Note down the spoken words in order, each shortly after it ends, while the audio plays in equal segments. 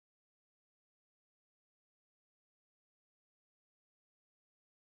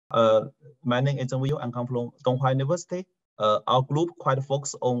My name is Zhengwei You. I come from Donghua University. Our group quite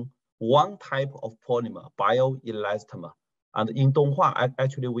focused on one type of polymer, bioelastomer. And in Donghua,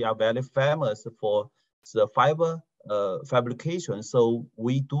 actually, we are very famous for the fiber fabrication. So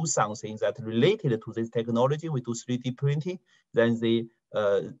we do something that related to this technology. We do 3D printing. Then they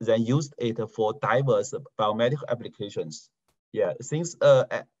then used it for diverse biomedical applications. Yeah, since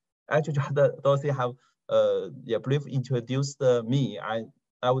actually Dorothy have brief introduced me.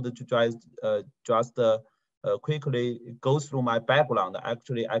 I would just quickly go through my background.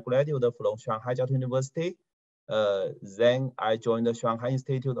 Actually, I graduated from Shanghai Jiao University. Then I joined the Shanghai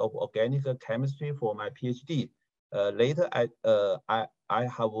Institute of Organic Chemistry for my PhD. Later, I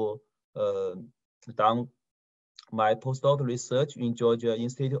have done my postdoctoral research in Georgia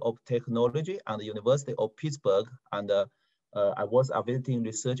Institute of Technology and the University of Pittsburgh, and I was a visiting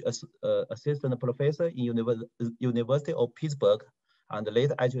research assistant professor in University of Pittsburgh, and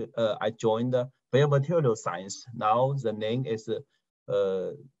later I joined biomaterial science. Now the name is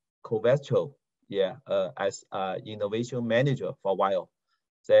Covestro, yeah, as innovation manager for a while.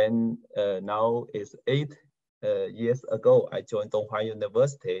 Then now it's 8 years ago, I joined Donghua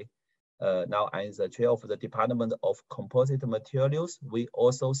University. Now I'm the chair of the Department of Composite Materials. We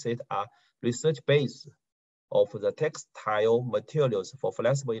also set a research base of the textile materials for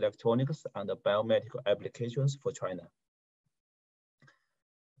flexible electronics and biomedical applications for China.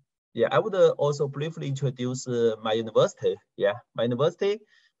 Yeah, I would also briefly introduce my university. Yeah, my university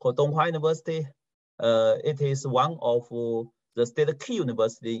called Donghua University. It is one of the state key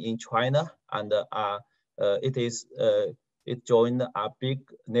university in China, and it joined a big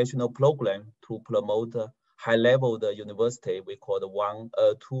national program to promote high-level university. We call the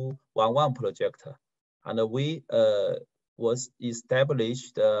 211 project, and we was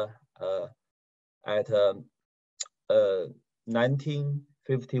established at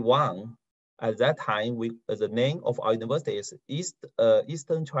 1951. At that time, the name of our university is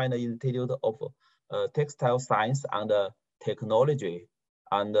Eastern China Institute of Textile Science and Technology,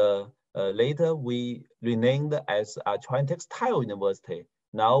 and later we renamed as China Textile University.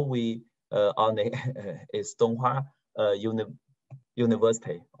 Now our name is Donghua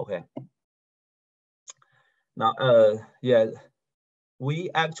University. Okay. Now, yeah, we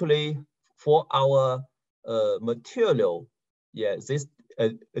actually for our material, yeah, this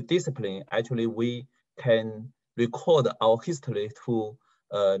discipline, actually we can record our history to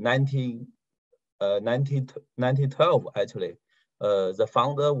 1912 actually. The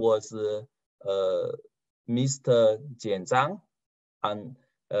founder was Mr. Jian Zhang, and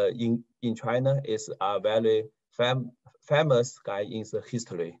in China is a very famous guy in the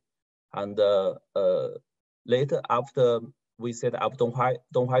history. And later, after we set up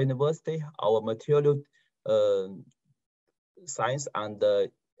Donghua University, our material science and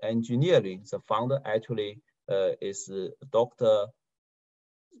engineering, the founder actually is Dr.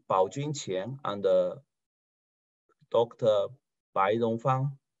 Baojun Qian and Dr. Bai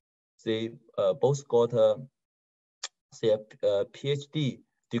Rongfang. They both got their PhD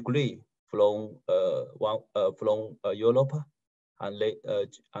degree from Europe, and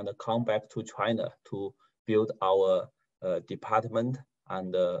come back to China to build our department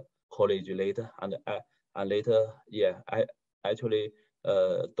and college later. And later, yeah, actually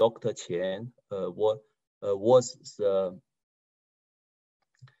Dr. Qian was the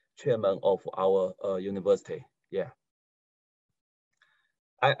chairman of our university. Yeah.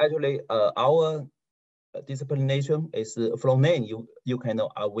 Actually, our disciplination is from name. You can know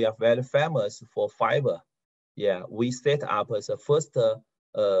we are very famous for fiber. Yeah, we set up as the first.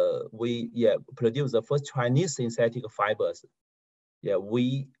 We produce the first Chinese synthetic fibers. Yeah,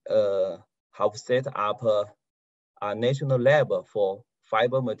 we have set up a national lab for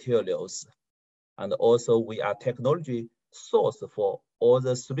fiber materials, and also we are technology source for all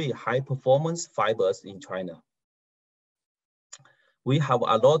the 3 high-performance fibers in China. We have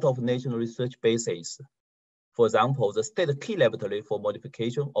a lot of national research bases. For example, the state key laboratory for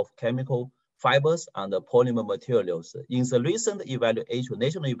modification of chemical fibers and polymer materials. In the recent evaluation,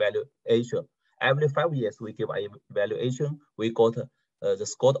 national evaluation, every 5 years we give an evaluation. We got the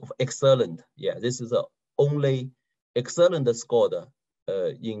score of excellent. Yeah, this is the only excellent score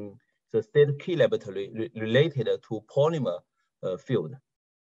in the state key laboratory related to polymer field.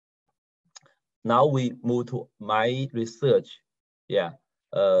 Now we move to my research. Yeah,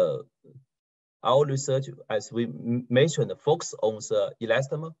 our research, as we mentioned, focus on the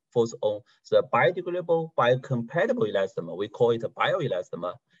elastomer, focus on the biodegradable, biocompatible elastomer. We call it a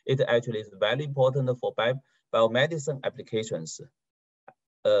bioelastomer. It actually is very important for biomedicine applications.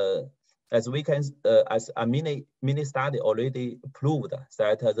 As we can, as a mini study already proved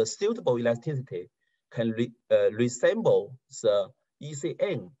that the suitable elasticity can resemble the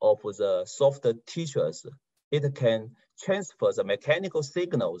ECM of the soft tissues. It can transfer the mechanical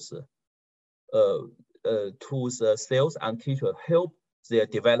signals to the cells and tissue, help their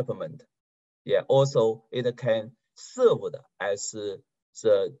development. Yeah, also it can serve as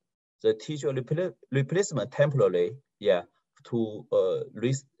the tissue replacement temporarily, yeah, to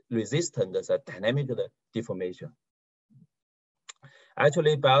resist the dynamic deformation.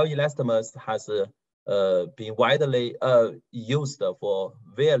 Actually, bioelastomers has been widely used for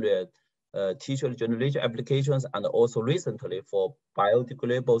various tissue regeneration applications and also recently for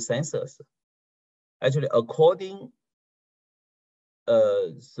biodegradable sensors. Actually, according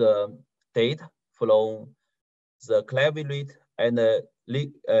the data from the Cleveland and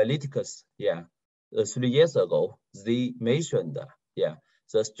Liticus, yeah, 3 years ago, they mentioned, yeah,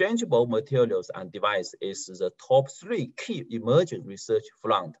 the strangeable materials and device is the top 3 key emerging research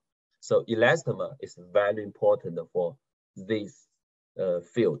front. So elastomer is very important for this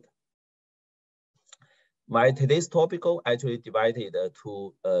field. My today's topical actually divided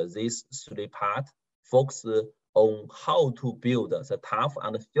to these 3 parts, focus on how to build the tough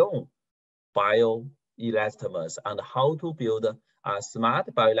and strong bioelastomers and how to build a smart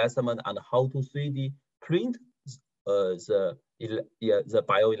bioelastomer and how to 3D print the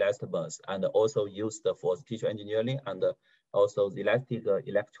bioelastomers and also used for tissue engineering and also the elastic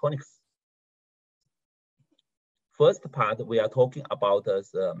electronics. First part, we are talking about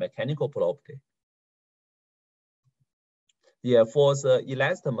the mechanical property. Yeah, for the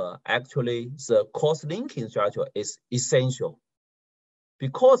elastomer, actually the cross-linking structure is essential.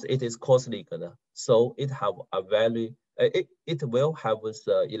 Because it is cross-linked, so it have a very, it will have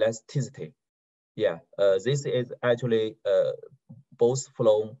the elasticity. Yeah, this is actually both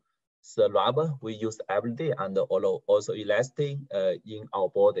from the rubber we use every day and also elastic in our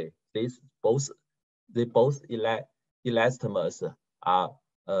body. They both elastomers are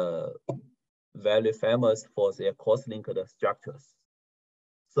very famous for their cross-linked structures.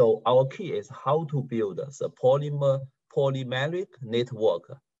 So our key is how to build the polymeric network.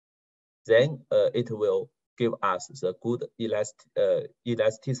 Then it will give us the good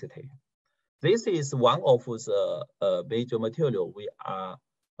elasticity. This is one of the major material we are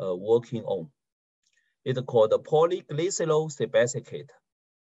working on. It's called polyglycerol sebacicate.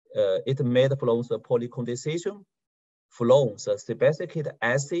 It's made from the polycondensation from the sebacic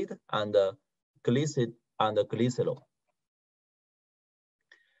acid and glycerol.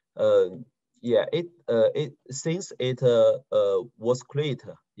 Yeah, since it was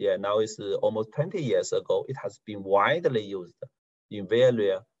created, yeah, now it's almost 20 years ago, it has been widely used in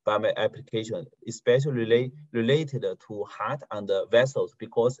various biomedical applications, especially related to heart and vessels,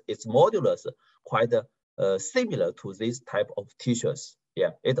 because its modulus quite similar to this type of tissues.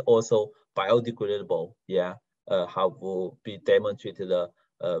 Yeah, it also biodegradable. Yeah, have been demonstrated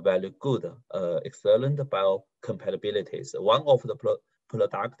very good, excellent biocompatibilities. One of the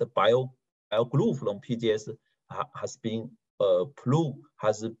product bio-glue from PGS has been approved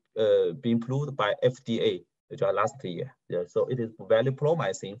by FDA last year. Yeah, so it is very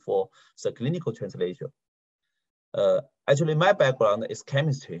promising for the clinical translation. Actually, my background is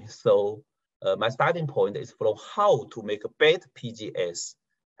chemistry, so my starting point is from how to make a better PGS.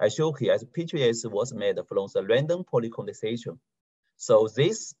 I show here as PGS was made from the random polycondensation. So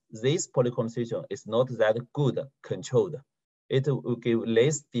this polycondensation is not that good controlled. It will give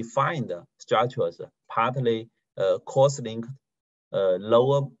less defined structures, partly cross-linked,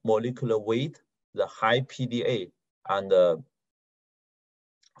 lower molecular weight, the high PDA, and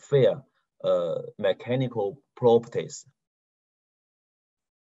fair mechanical properties.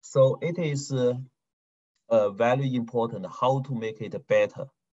 So it is very important how to make it better,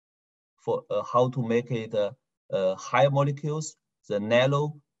 for how to make it high molecules, the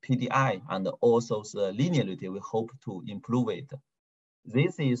narrow PDI, and also the linearity. We hope to improve it.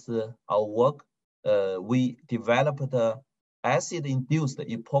 This is our work. We developed acid-induced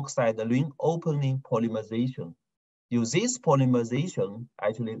epoxide ring opening polymerization. Use this polymerization,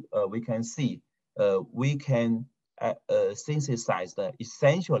 actually, we can see we can synthesize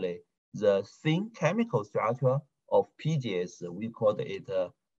essentially the thin chemical structure of PGS. We call it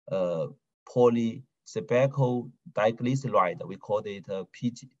polysaccharidyl diglyceride. We call it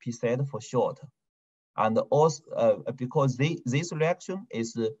PZ for short. And also because this reaction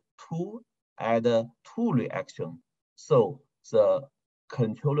is 2 add 2 reaction, so the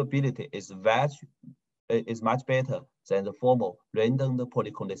controllability is much better than the formal random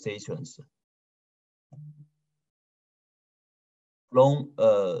polycondensations. From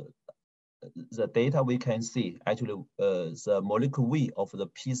the data we can see, actually, the molecular weight of the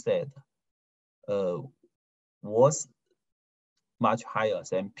PZ was much higher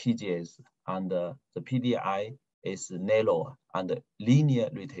than PGS, and the PDI is narrower, and the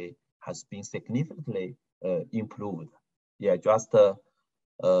linearity has been significantly improved. Yeah, just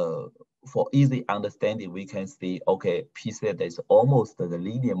for easy understanding, we can see, okay, PZ is almost the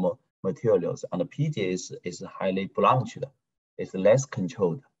linear materials, and the PGS is highly branched, it's less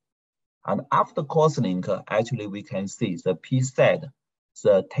controlled. And after cross-link, actually we can see the PZ,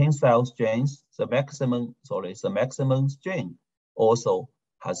 the tensile strength, the maximum strength also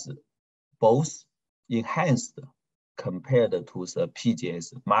has both enhanced compared to the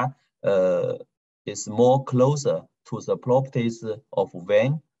PGS. Is more closer to the properties of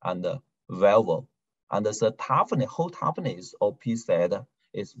vein and valve. And the toughness, whole toughness of PZ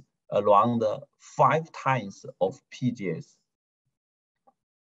is around 5 times of PGS.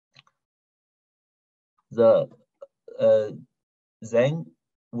 Then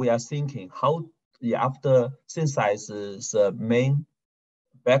we are thinking how, after synthesize the main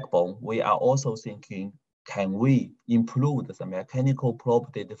backbone, we are also thinking, can we improve the mechanical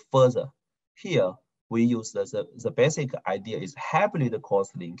property further? Here, we use the basic idea is hybrid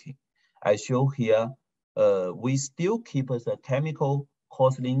cross-linking. I show here, we still keep the chemical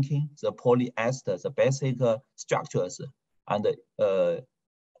cross-linking, the polyester, the basic structures, and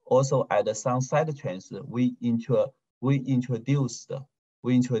also at some side chains, we introduced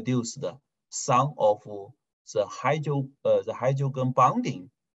some of the hydrogen bonding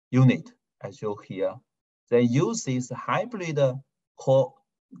unit, I show here. They use this hybrid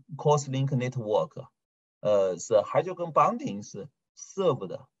cross-link network. The hydrogen bondings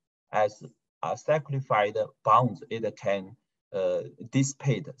served as a sacrificed bonds. It can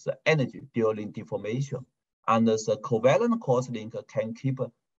dissipate the energy during deformation, and the covalent cross-link can keep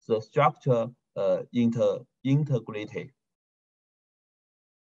the structure integrated.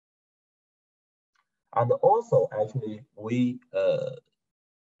 And also, actually, we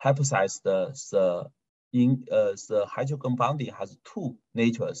hypothesized the hydrogen bonding has 2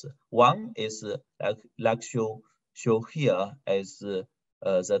 natures. One is like show here as the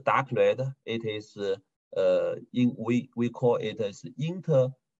dark red. It is we call it as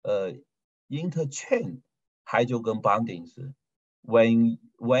interchain hydrogen bondings. When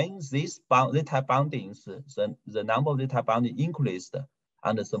this type bondings, the number of the type bonding increased,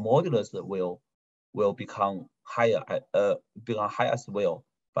 and the modulus will become higher as well.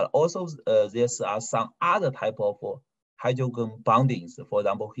 But also there are some other type of hydrogen bondings. For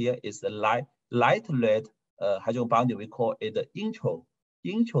example, here is the light red hydrogen bonding. We call it the intro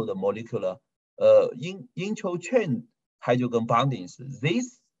molecular intro chain hydrogen bondings.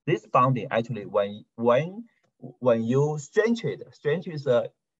 This bonding actually, when you stretch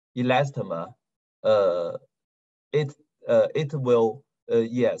the elastomer, it will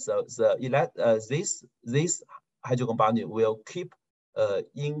this hydrogen bonding will keep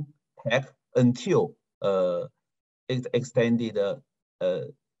intact until it extended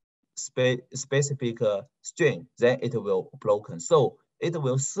specific strain, then it will broken. So it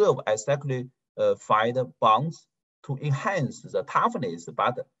will serve as sacrificed bonds to enhance the toughness,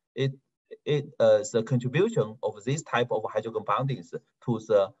 but the contribution of this type of hydrogen bondings to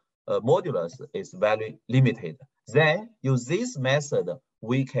the modulus is very limited. Then use this method,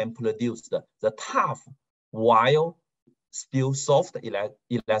 we can produce the tough while still soft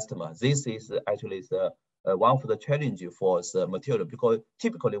elastomer. This is actually one of the challenges for the material, because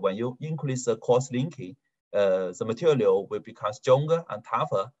typically when you increase the cross-linking, the material will become stronger and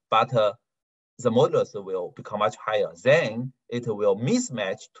tougher, but the modulus will become much higher. Then it will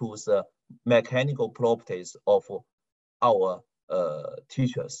mismatch to the mechanical properties of our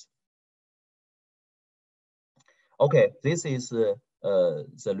tissues. Okay, this is the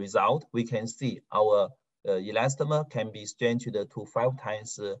result. We can see our elastomer can be stretched to 5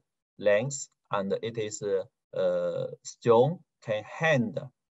 times length, and it is strong, can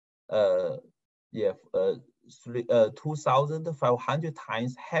handle 2,500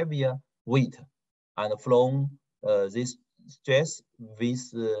 times heavier weight, and from this stress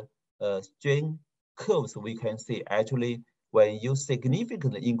with strain curves, we can see actually when you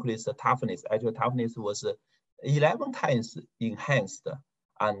significantly increase the toughness, actual toughness was 11 times enhanced,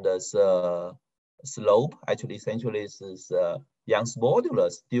 and the slope actually essentially is Young's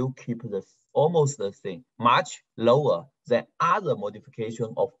modulus still keep almost the same, much lower than other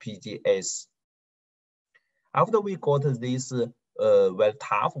modification of PGS. After we got this very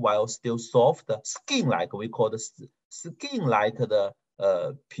tough while still soft skin-like, we call the skin-like the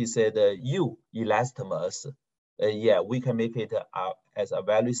PZ-U elastomers. yeah, we can make it as a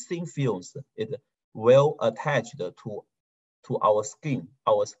very thin films. It well attached to our skin.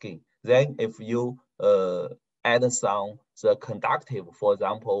 Then if you add some the conductive, for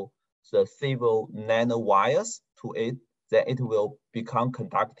example, the civil nanowires to it, then it will become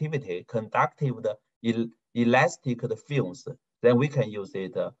conductive the elastic the films. Then we can use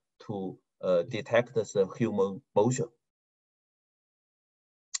it to detect the human motion.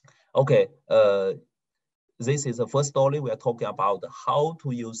 Okay, this is the first story. We are talking about how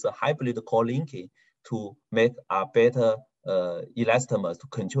to use the hybrid core linking to make a better elastomers to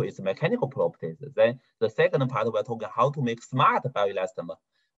control its mechanical properties. Then the second part, we're talking how to make smart bioelastomer.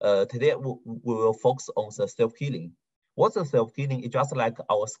 Today we will focus on the self-healing. What's the self-healing? It's just like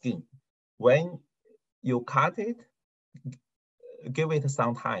our skin. When you cut it, give it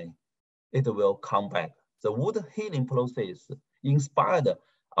some time, it will come back. The wound healing process inspired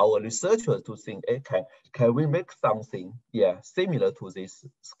our researchers to think, hey, can we make something, similar to this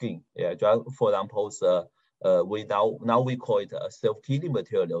skin? Yeah, just for example, we now we call it self-healing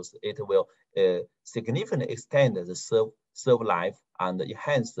materials. It will significantly extend the serve life and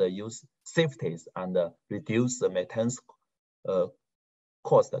enhance the use safeties and reduce the maintenance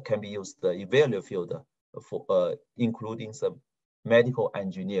cost that can be used in various fields, for including the medical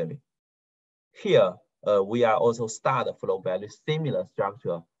engineering. Here, we are also start from very similar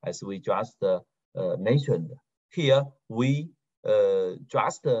structure as we just mentioned. Here, we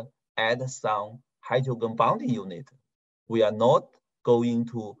just add some hydrogen bonding unit. We are not going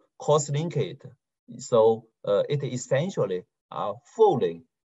to cross-link it. So it essentially a fully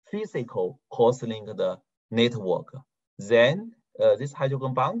physical cross-linked network. Then this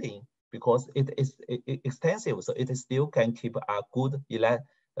hydrogen bonding, because it is extensive, so it still can keep a good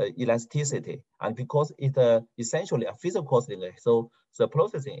elasticity, and because it essentially a physical cross-link, so the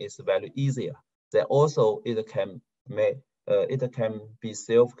processing is very easier. Then also it can be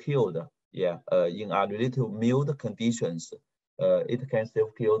self-healed, in a relative mild conditions. It can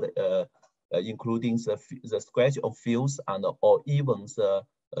self-heal, including the scratch of fuse and or even the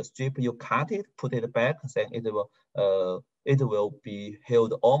strip you cut it, put it back, then it will be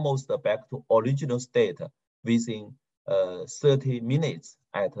held almost back to original state within 30 minutes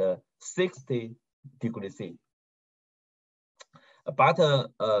at 60 degrees C. But the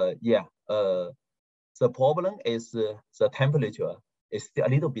problem is the temperature is still a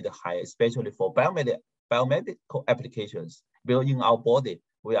little bit high, especially for biomedical applications. Because in our body,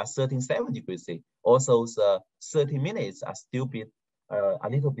 we are 37 degrees C. Also, the 30 minutes are still a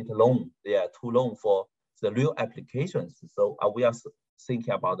little bit long. They are too long for the real applications. So we are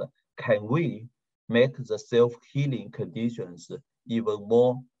thinking about, can we make the self-healing conditions even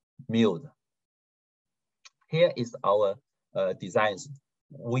more mild? Here is our designs.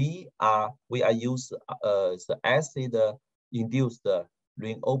 We are use the acid-induced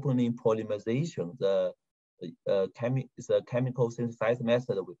ring opening polymerization, the chemical synthesis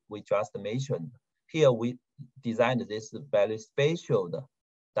method we just mentioned. Here we designed this very special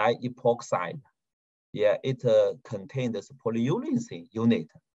diepoxide. Yeah, it contains this polyurethane unit.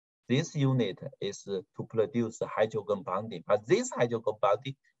 This unit is to produce the hydrogen bonding, but this hydrogen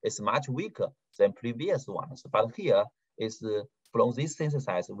bonding is much weaker than previous ones. But here is from this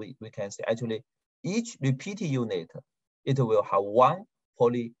synthesis, we can see actually each repeating unit, it will have one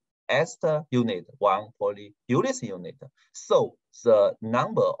polyester unit, one polyurethane unit. So the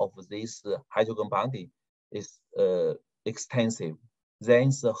number of this hydrogen bonding is extensive. Then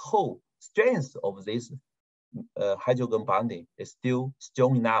the whole strength of this hydrogen bonding is still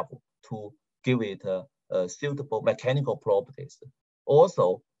strong enough to give it suitable mechanical properties.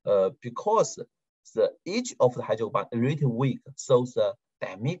 Also, because each of the hydrogen bond is really weak, so the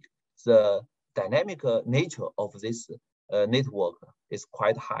dynamic nature of this network is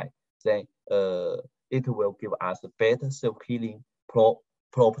quite high. Then it will give us better self-healing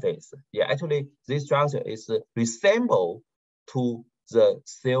properties. Yeah, actually, this structure is resemble to the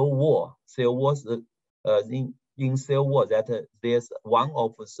cell wall. Cell walls in cell wall that there's one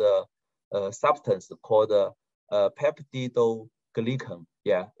of the substance called peptidoglycan.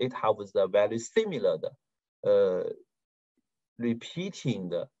 Yeah, it has a very similar repeating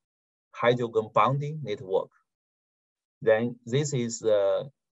the hydrogen bonding network. Then this is the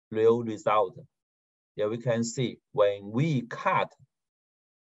real result. Yeah, we can see when we cut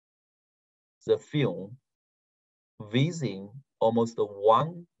the film within almost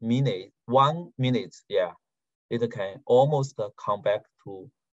 1 minute, yeah, it can almost come back to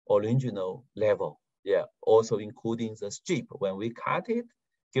original level. Yeah, also including the strip. When we cut it,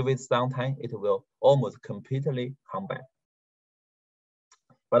 give it some time, it will almost completely come back.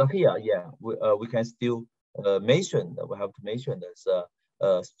 But here, yeah, we can still mention, we have to mention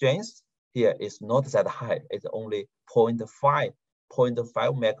the strength here is not that high. It's only 0.5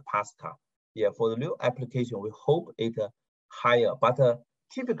 megapascal. Yeah, for the real application, we hope it higher. But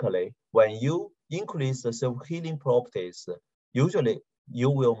typically, when you increase the self-healing properties, usually you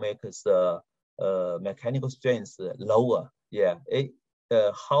will make the mechanical strength lower. Yeah,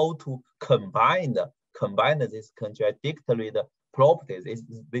 how to combine this contradictory properties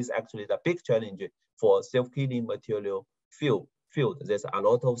is actually the big challenge for self-healing material field. There's a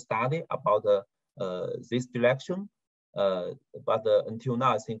lot of study about this direction, but until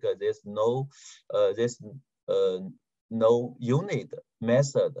now, I think there's no no unit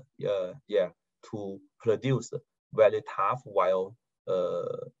method, to produce very tough while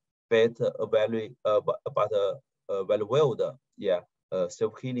better, very well,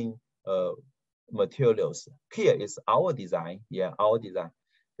 self-healing materials. Here is our design. Our design.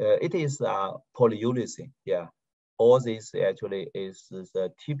 It is polyurethane. All this actually is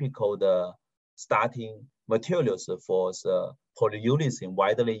the typical starting materials for the polyurethane,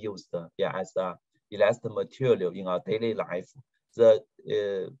 widely used as the elastomer material in our daily life.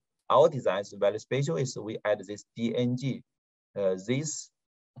 Our design is very special. Is we add this DNG, these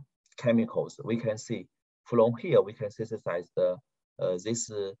chemicals. We can see from here we can synthesize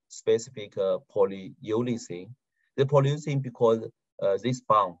this specific polyurethane. The polyurethane because this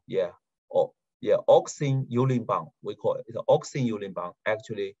bond, oxyurine bond, we call it the oxyurine bond,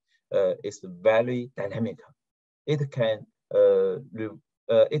 actually is very dynamic. It can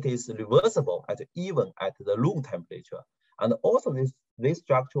it is reversible even at the room temperature. And also this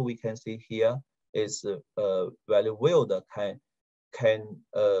structure we can see here is very well can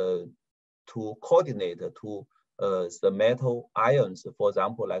to coordinate to the metal ions, for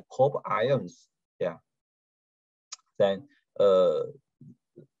example, like copper ions. Then the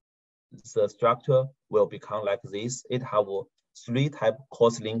structure will become like this. It have 3 type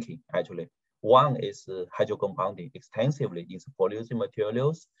cross-linking actually. One is hydrogen bonding extensively in polyurethane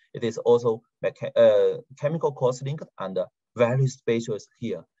materials. It is also chemical cross-linked and very special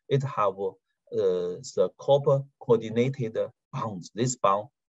here. It have the copper coordinated bonds. This bond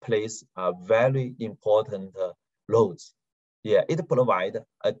plays a very important roles. It provides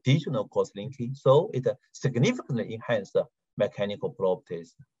additional cross-linking, so it significantly enhances mechanical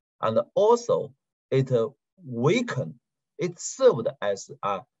properties. And also it weakens. It served as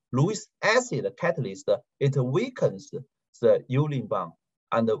a Lewis acid catalyst. It weakens the urine bond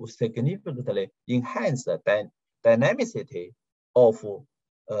and significantly enhance the dynamicity of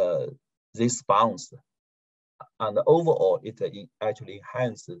these bonds. And overall, it actually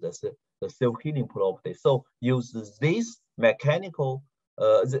enhances the self-healing property. So use this mechanical,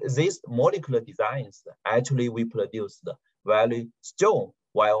 these molecular designs, actually we produce very strong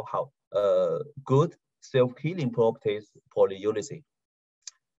while have good self-healing properties polyurethane.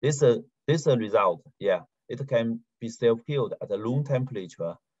 This result, it can be self-healed at a room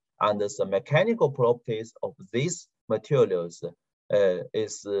temperature, and the mechanical properties of these materials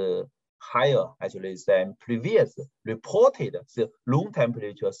is higher actually than previous reported room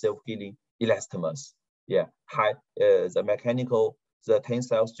temperature self-healing elastomers. High the mechanical, the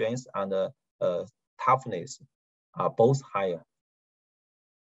tensile strength and toughness are both higher.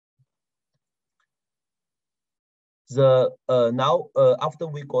 Now after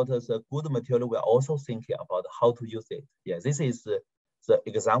we got the good material, we are also thinking about how to use it. This is the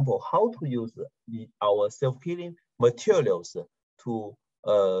example how to use our self-healing materials to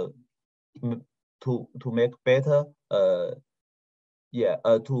make better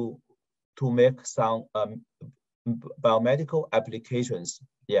to make some biomedical applications.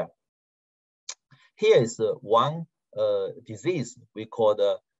 Here is one disease we call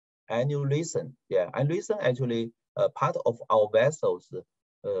the aneurysm. Aneurysm actually part of our vessels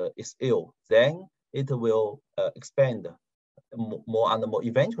is ill, then it will expand more and more.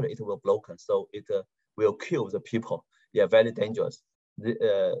 Eventually, it will broken, so it will kill the people. Very dangerous.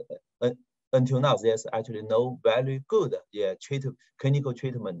 Until now, there's actually no very good clinical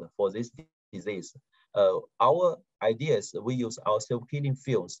treatment for this disease. Our idea is we use our self-healing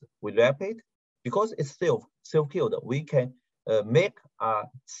films. We wrap it because it's self-healed. We can make a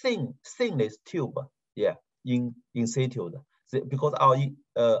thinless tube. In situ, because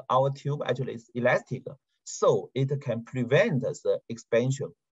our tube actually is elastic, so it can prevent the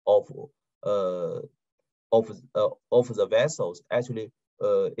expansion of the vessels. Actually,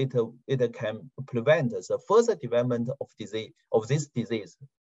 it can prevent the further development of this disease.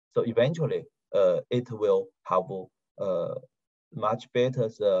 So eventually, it will have much better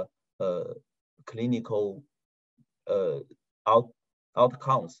clinical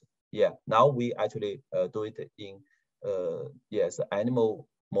outcomes. Yeah, now we actually do it in yes, animal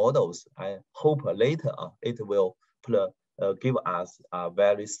models. I hope later it will give us a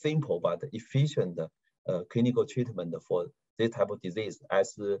very simple but efficient clinical treatment for this type of disease.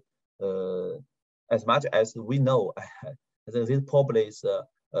 As much as we know, I think this probably is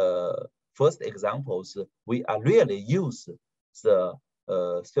first examples we are really use the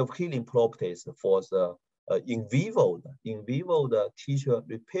self-healing properties for the in vivo tissue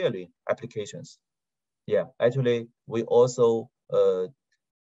repairing applications. Yeah, actually, we also tune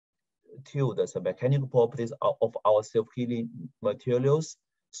the mechanical properties of our self-healing materials,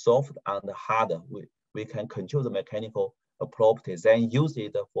 soft and hard. We can control the mechanical properties, then use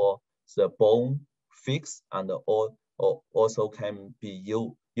it for the bone fix, and also can be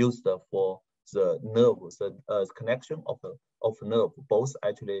used for the nerve, the connection of nerve. Both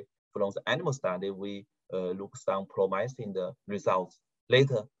actually from the animal study, we look some promising the results.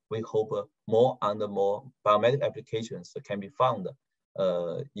 Later, we hope more and more biomedical applications can be found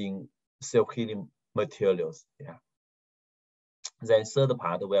in self-healing materials. Yeah. Then third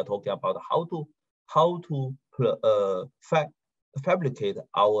part, we are talking about how to fabricate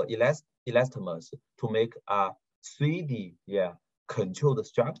our elastomers to make a 3D controlled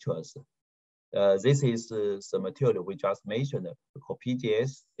structures. This is the material we just mentioned called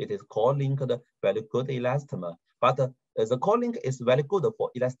PGS. It is core-linked, very good elastomer. But the core-link is very good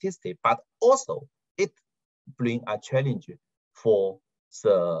for elasticity, but also it brings a challenge for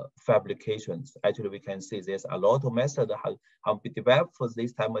the fabrications. Actually, we can see there's a lot of methods how to develop for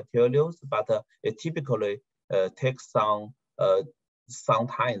these type of materials, but it typically takes some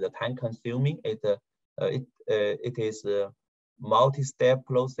time, the time consuming. It is a multi-step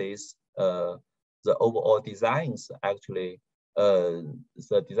process. The overall designs actually,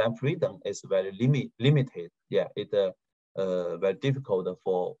 the design freedom is very limited. Yeah, it very difficult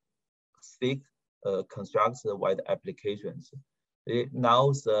for thick construction-wide applications.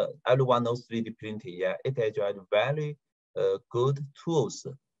 Now everyone knows 3D printing. Yeah, it actually very good tools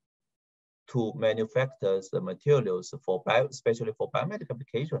to manufacture the materials for especially for biomedical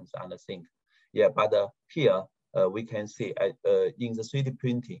applications. And I think, yeah, but here we can see in the 3D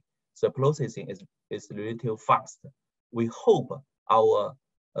printing, the processing is relatively fast. We hope our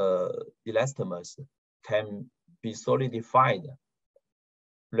elastomers can be solidified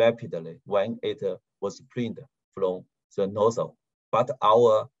rapidly when it was printed from the nozzle. But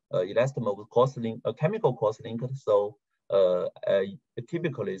our elastomer was cross-linked, chemical cross-linked, so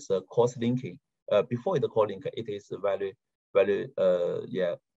typically it's cross-linking. Before the cross-link, it is very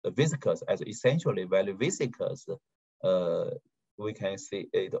viscous, as essentially very viscous. We can see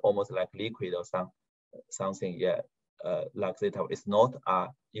it almost like liquid or something, like that. It's not an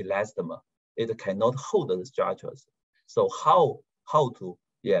elastomer. It cannot hold the structures. So how to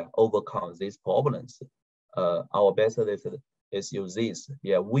overcome these problems? Our best is use this.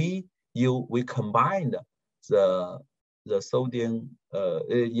 Yeah, we combined the sodium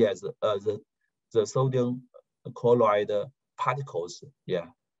the sodium chloride particles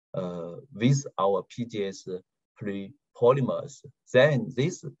with our PGS polymers. Then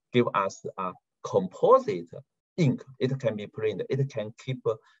this give us a composite ink. It can be printed. It can keep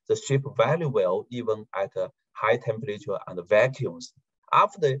the shape very well even at high temperature and vacuums.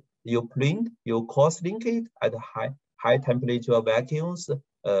 After you print, you cross-link it at high temperature vacuums.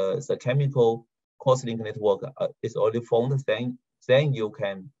 The chemical cross-link network is already formed. Then you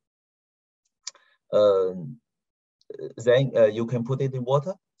can put it in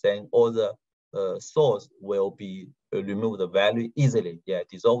water. Then all the salts will be removed very easily. Yeah,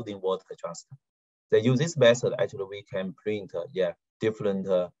 dissolved in water just. Then use this method. Actually, we can print different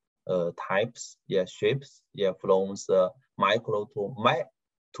types, shapes, from the micro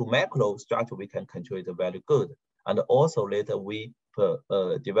to macro structure. We can control it very good. And also later we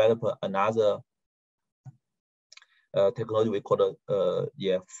develop another technology we call the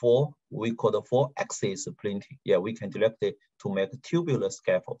 4-axis printing. Yeah, we can direct it to make tubular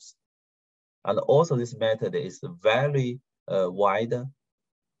scaffolds. And also this method is very wide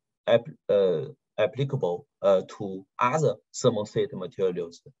applicable to other thermoset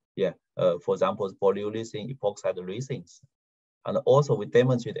materials. Yeah, for example, polyurethane, epoxide resins. And also we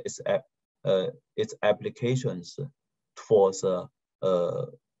demonstrate its applications for the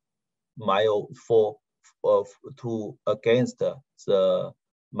against the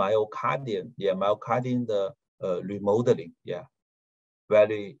myocardium, myocardium remodeling. Yeah,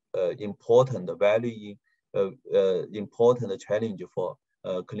 very important, very important challenge for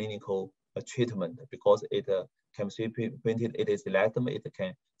clinical treatment, because it can be printed. It is elastomer. It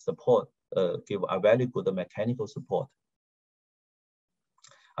can support, give a very good mechanical support.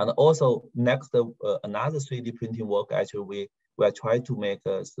 And also next, another 3D printing work, actually we are trying to make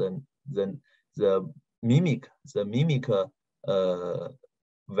the mimic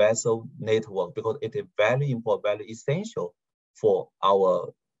vessel network, because it is very important, very essential for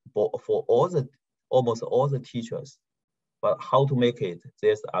almost all the teachers. But how to make it?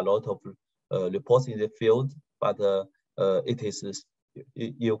 There's a lot of reports in the field, but it is,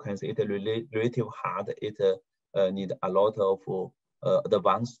 you can say, it's relatively hard. It need a lot of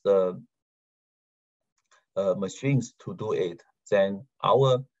advanced machines to do it. Then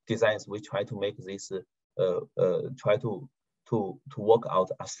our designs, we try to make this, try to work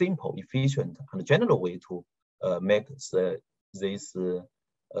out a simple, efficient, and general way to make this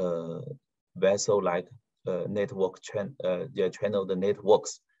vessel-like network channel the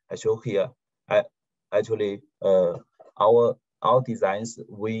networks. I show here. Actually our designs,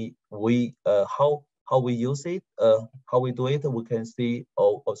 how we use it, how we do it, we can see.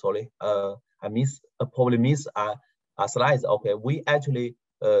 Oh sorry, I probably miss a slide. Okay, we actually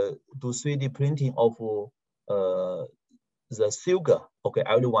do 3D printing of the sugar. Okay,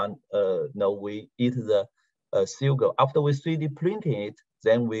 everyone know we eat the sugar. After we 3D printing it,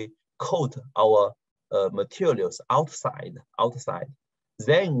 then we coat our materials outside.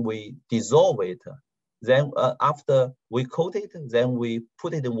 Then we dissolve it. Then after we coat it, then we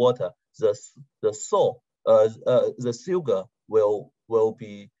put it in water. The sugar will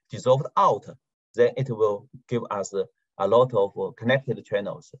be dissolved out. Then it will give us a lot of connected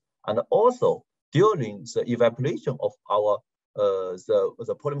channels. And also during the evaporation of our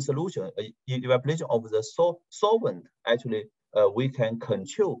the polymer solution, evaporation of the solvent, actually we can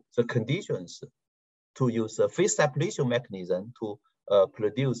control the conditions to use a phase separation mechanism to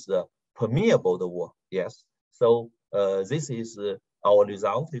produce the permeable wall. Yes. So this is our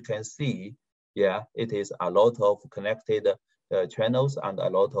result. You can see, yeah, it is a lot of connected channels and a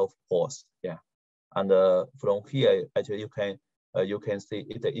lot of pores. Yeah. And from here, actually, you can see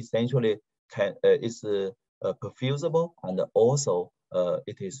it essentially is perfusible, and also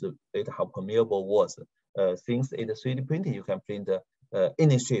it have permeable walls. Since it is 3D printing, you can print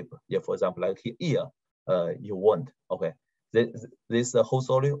any shape. Yeah, for example, like here, you want. Okay, this whole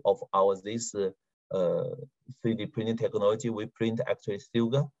story of our 3D printing technology. We print actually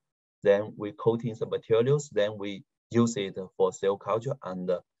sugar, then we coating the materials, then we use it for cell culture, and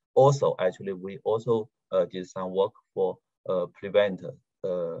also actually we also did some work for prevent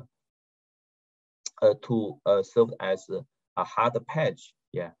to serve as a hard patch,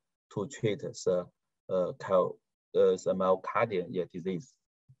 yeah, to treat the myocardial disease.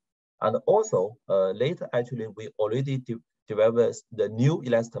 And also later, actually, we already developed the new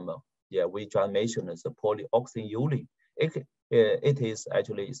elastomer. Yeah, we just mentioned the polyoxyurine. It is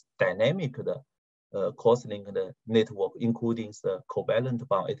actually dynamic cross-linked network, including the covalent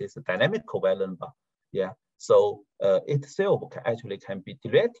bond. It is a dynamic covalent bond. Yeah, so itself can be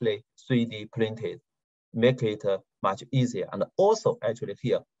directly 3D printed, make it much easier. And also actually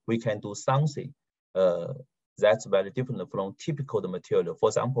here we can do something that's very different from typical material. For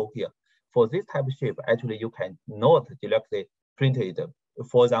example, here for this type of shape, actually you can not directly print it.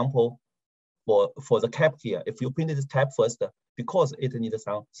 For example, for the cap here, if you print this cap first, because it needs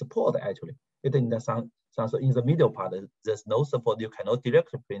some support, actually it needs some in the middle part, there's no support, you cannot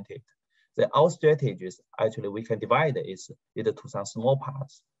directly print it. Then our strategies, actually we can divide it into some small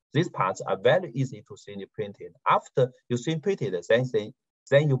parts. These parts are very easy to 3D print. After you 3D print it,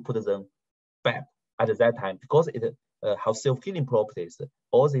 then you put them back at that time, because it have self-healing properties.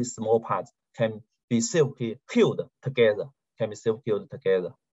 All these small parts can be self-healed together.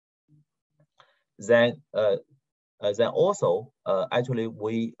 Then also actually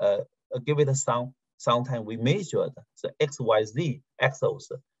we give it some time. We measured the XYZ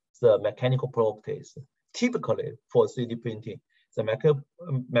axles, the mechanical properties. Typically for 3D printing, the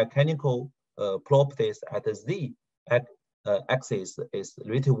mechanical properties at the Z axis is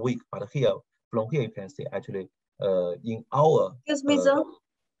really weak, but here, from here you can see actually in our. Excuse me, sir.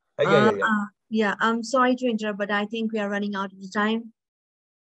 Yeah. I'm sorry to interrupt, but I think we are running out of time.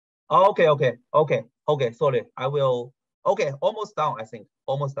 Okay. Sorry, I will. Okay, almost done. I think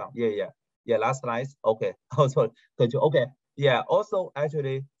almost done. Yeah. Last slide. Okay. Oh, sorry. Okay. Yeah. Also,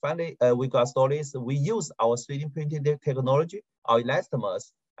 actually, finally, we got stories. We use our 3D printing technology, our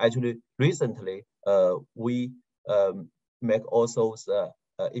elastomers. Actually, recently, we make also the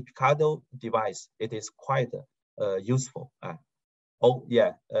Epicado device. It is quite useful.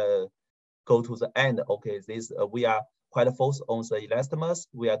 Go to the end. Okay, this we are quite focused on the elastomers.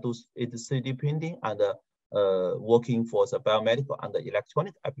 We are doing 3D printing and working for the biomedical and the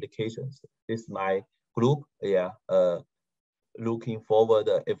electronic applications. This is my group. Yeah. looking forward.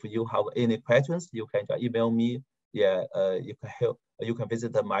 If you have any questions, you can just email me. Yeah, you can help. You can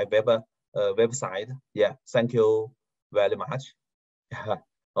visit my website. Yeah, thank you very much.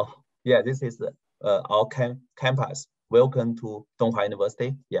 Oh, yeah, this is our campus. Welcome to Donghua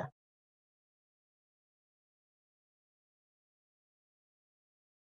University. Yeah.